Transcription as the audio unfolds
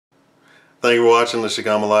Thank you for watching the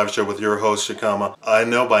Shikama Live Show with your host, Shikama. I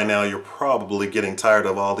know by now you're probably getting tired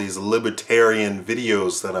of all these libertarian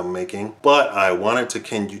videos that I'm making, but I wanted to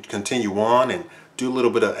continue on and do a little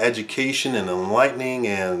bit of education and enlightening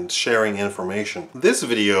and sharing information. This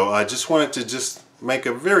video, I just wanted to make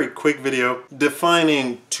a very quick video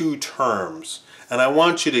defining two terms. And I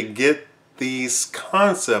want you to get these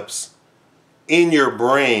concepts in your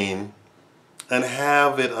brain and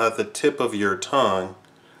have it at the tip of your tongue,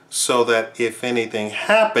 so that if anything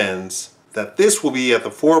happens, that this will be at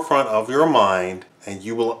the forefront of your mind and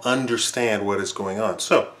you will understand what is going on.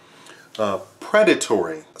 So,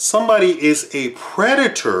 predatory. Somebody is a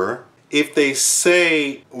predator if they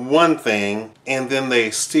say one thing and then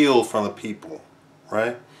they steal from the people,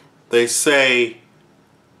 right? They say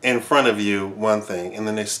in front of you one thing and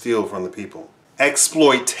then they steal from the people.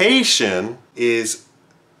 Exploitation is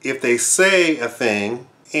if they say a thing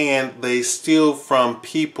and they steal from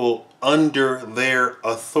people under their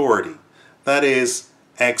authority. That is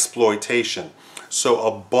exploitation. So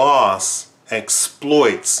a boss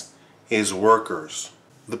exploits his workers.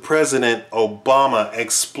 The President Obama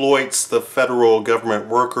exploits the federal government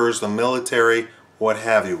workers, the military, what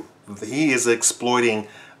have you. He is exploiting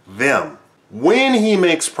them. When he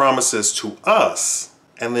makes promises to us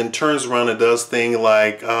and then turns around and does things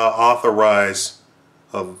like authorize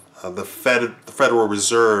the Federal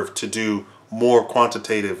Reserve to do more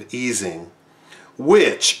quantitative easing,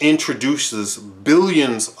 which introduces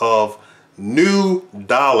billions of new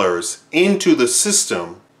dollars into the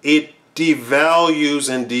system, it devalues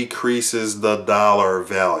and decreases the dollar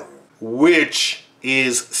value, which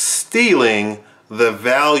is stealing the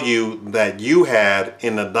value that you had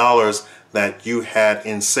in the dollars that you had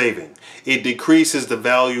in saving. It decreases the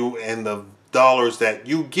value in the dollars that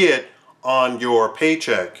you get on your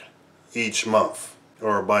paycheck each month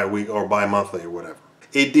or bi-week or bi-monthly or whatever.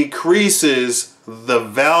 It decreases the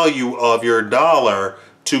value of your dollar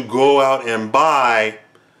to go out and buy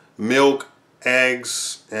milk,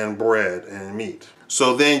 eggs, and bread and meat.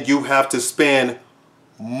 So then you have to spend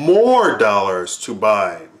more dollars to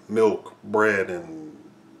buy milk, bread, and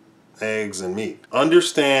eggs and meat.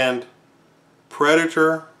 Understand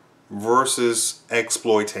predator versus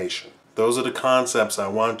exploitation. Those are the concepts I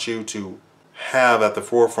want you to have at the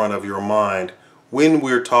forefront of your mind when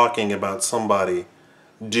we're talking about somebody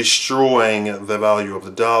destroying the value of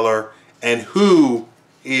the dollar and who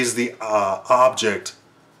is the object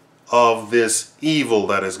of this evil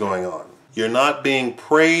that is going on. You're not being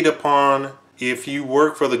preyed upon. If you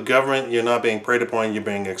work for the government, you're not being preyed upon, you're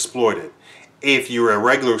being exploited. If you're a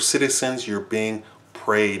regular citizen, you're being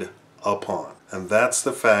preyed upon. And that's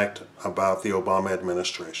the fact about the Obama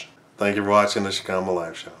administration. Thank you for watching the Shikama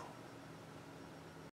Live Show.